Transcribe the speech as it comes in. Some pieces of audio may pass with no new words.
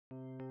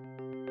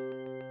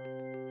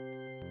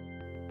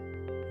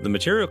The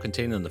material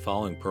contained in the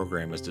following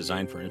program is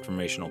designed for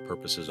informational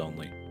purposes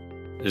only.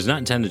 It is not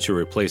intended to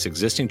replace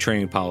existing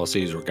training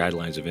policies or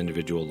guidelines of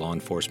individual law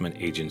enforcement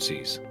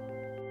agencies.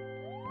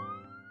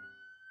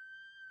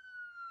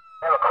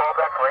 Have a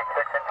callback for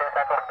 86 in 2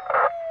 seconds.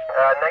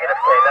 Negative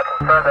K, nothing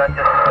further,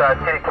 just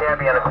see the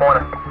cabbie on the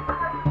corner.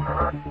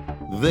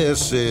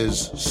 This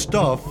is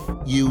Stuff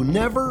You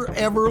Never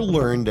Ever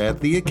Learned at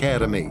the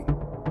Academy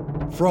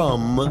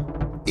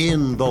from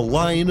In the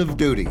Line of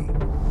Duty.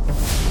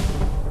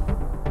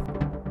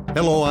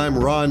 Hello, I'm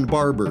Ron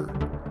Barber.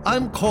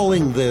 I'm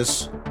calling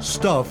this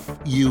Stuff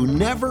You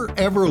Never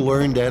Ever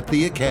Learned at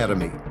the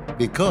Academy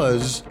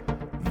because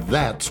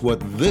that's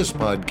what this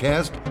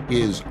podcast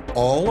is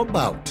all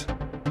about.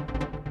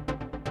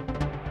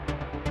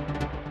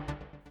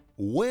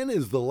 When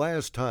is the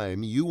last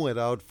time you went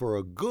out for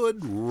a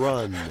good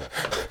run?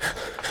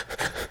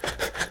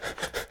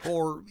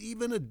 Or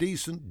even a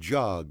decent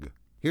jog?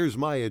 Here's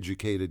my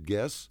educated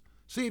guess.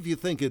 See if you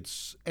think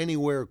it's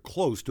anywhere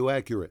close to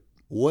accurate.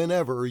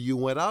 Whenever you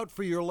went out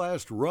for your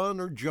last run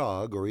or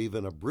jog or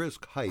even a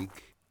brisk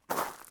hike,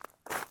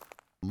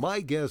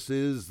 my guess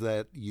is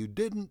that you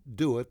didn't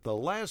do it the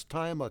last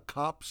time a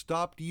cop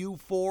stopped you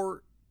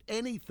for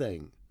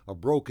anything. A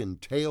broken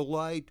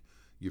taillight,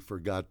 you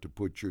forgot to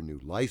put your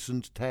new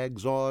license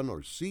tags on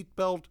or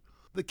seatbelt,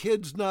 the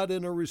kid's not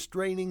in a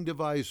restraining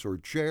device or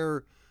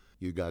chair,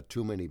 you got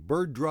too many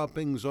bird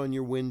droppings on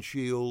your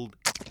windshield,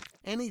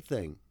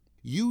 anything.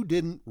 You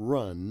didn't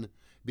run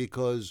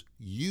because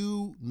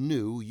you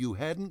knew you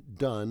hadn't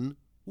done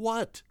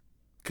what?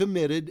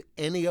 Committed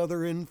any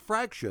other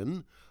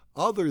infraction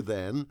other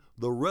than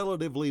the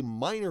relatively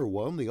minor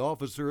one the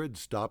officer had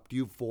stopped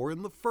you for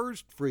in the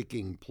first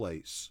freaking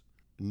place.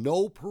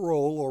 No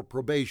parole or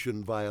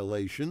probation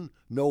violation,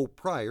 no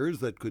priors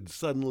that could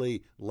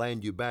suddenly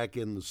land you back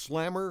in the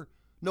slammer,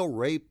 no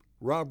rape,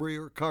 robbery,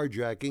 or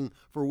carjacking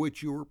for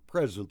which you were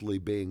presently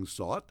being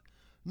sought,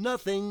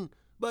 nothing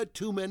but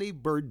too many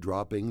bird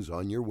droppings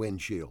on your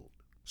windshield.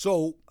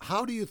 So,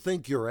 how do you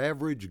think your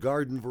average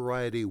garden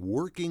variety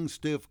working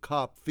stiff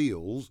cop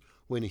feels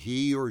when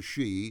he or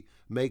she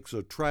makes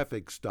a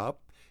traffic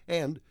stop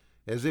and,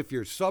 as if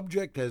your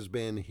subject has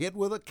been hit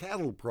with a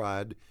cattle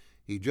prod,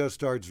 he just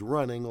starts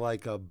running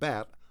like a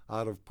bat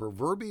out of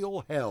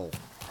proverbial hell?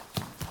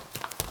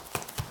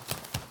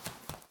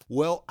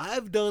 Well,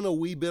 I've done a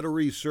wee bit of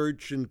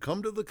research and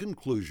come to the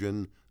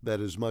conclusion that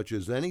as much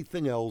as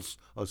anything else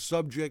a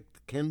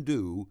subject can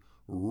do,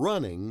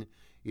 running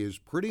is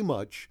pretty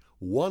much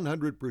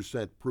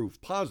 100%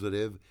 proof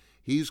positive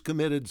he's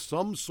committed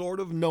some sort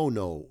of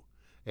no-no,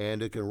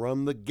 and it can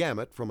run the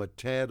gamut from a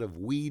tad of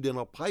weed in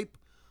a pipe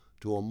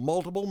to a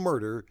multiple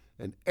murder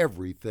and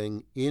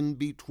everything in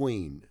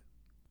between.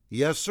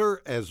 Yes,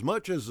 sir, as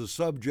much as the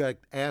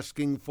subject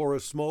asking for a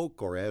smoke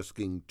or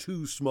asking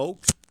to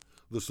smoke,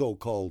 the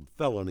so-called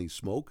felony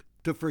smoke,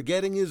 to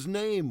forgetting his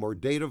name or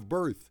date of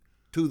birth,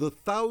 to the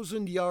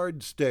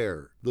 1,000-yard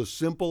stare, the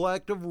simple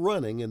act of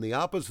running in the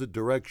opposite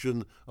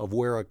direction of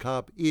where a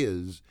cop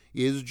is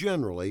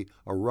generally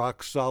a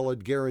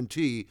rock-solid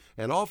guarantee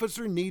an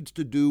officer needs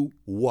to do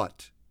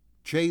what?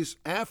 Chase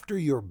after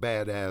your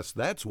badass,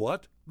 that's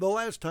what. The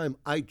last time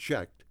I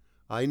checked,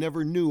 I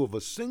never knew of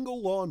a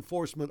single law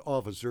enforcement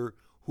officer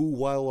who,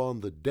 while on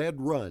the dead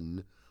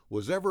run,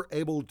 was ever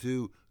able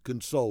to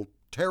consult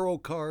tarot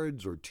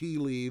cards or tea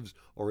leaves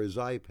or his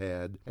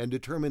iPad and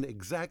determine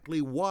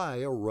exactly why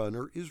a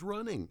runner is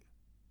running.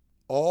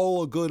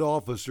 All a good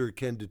officer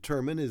can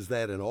determine is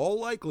that in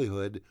all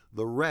likelihood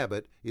the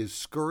rabbit is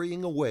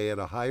scurrying away at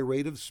a high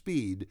rate of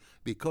speed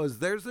because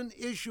there's an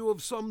issue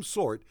of some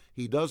sort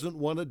he doesn't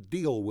want to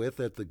deal with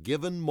at the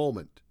given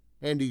moment,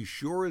 and he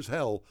sure as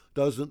hell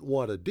doesn't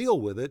want to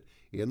deal with it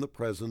in the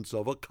presence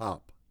of a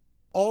cop.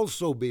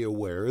 Also be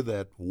aware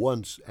that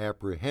once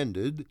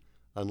apprehended,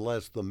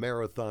 unless the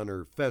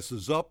marathoner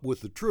fesses up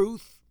with the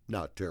truth,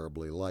 not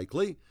terribly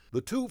likely, the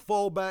two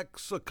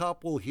fallbacks a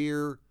cop will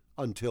hear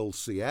until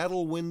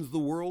Seattle wins the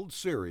World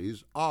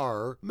Series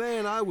are,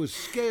 "Man, I was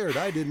scared,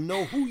 I didn't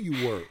know who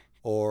you were,"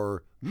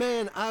 or,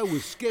 "Man, I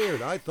was scared,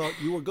 I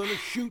thought you were going to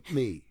shoot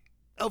me."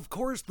 Of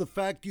course, the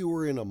fact you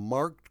were in a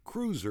marked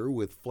cruiser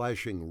with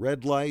flashing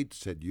red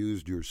lights, had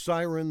used your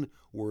siren,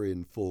 were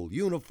in full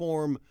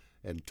uniform,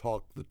 and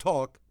talked the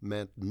talk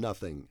meant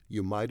nothing.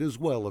 You might as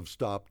well have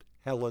stopped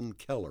Helen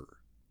Keller.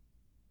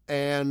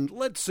 And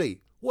let's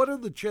see, what are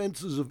the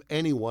chances of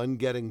anyone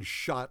getting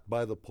shot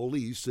by the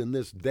police in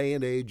this day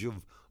and age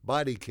of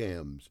body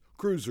cams,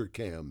 cruiser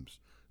cams,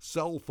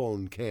 cell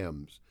phone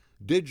cams,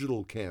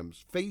 digital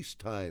cams,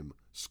 FaceTime,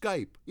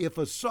 Skype, if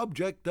a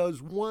subject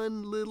does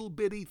one little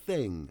bitty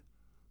thing?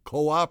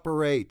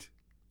 Cooperate.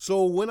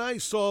 So when I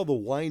saw the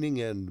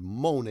whining and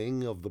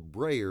moaning of the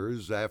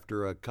brayers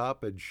after a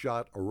cop had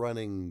shot a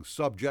running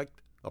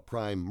subject, a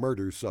prime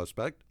murder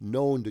suspect,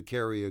 known to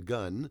carry a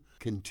gun,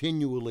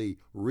 continually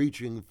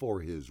reaching for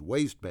his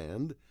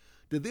waistband,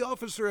 did the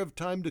officer have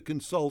time to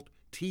consult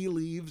tea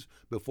leaves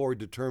before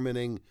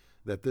determining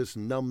that this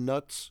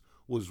numbnuts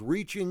was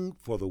reaching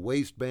for the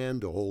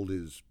waistband to hold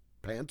his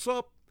pants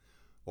up?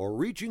 or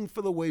reaching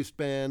for the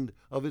waistband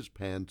of his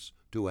pants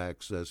to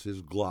access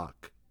his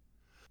Glock.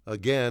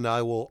 Again,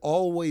 I will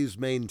always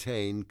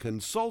maintain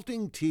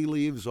consulting tea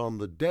leaves on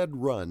the dead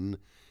run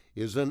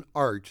is an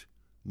art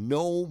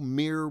no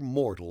mere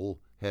mortal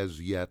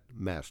has yet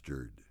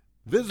mastered.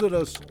 Visit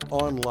us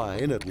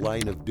online at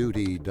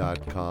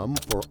lineofduty.com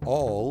for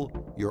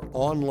all your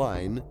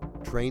online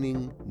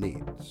training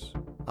needs.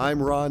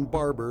 I'm Ron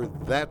Barber.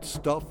 That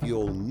stuff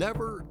you'll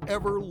never,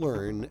 ever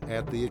learn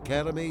at the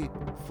Academy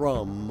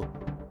from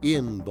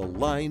In the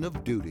Line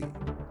of Duty.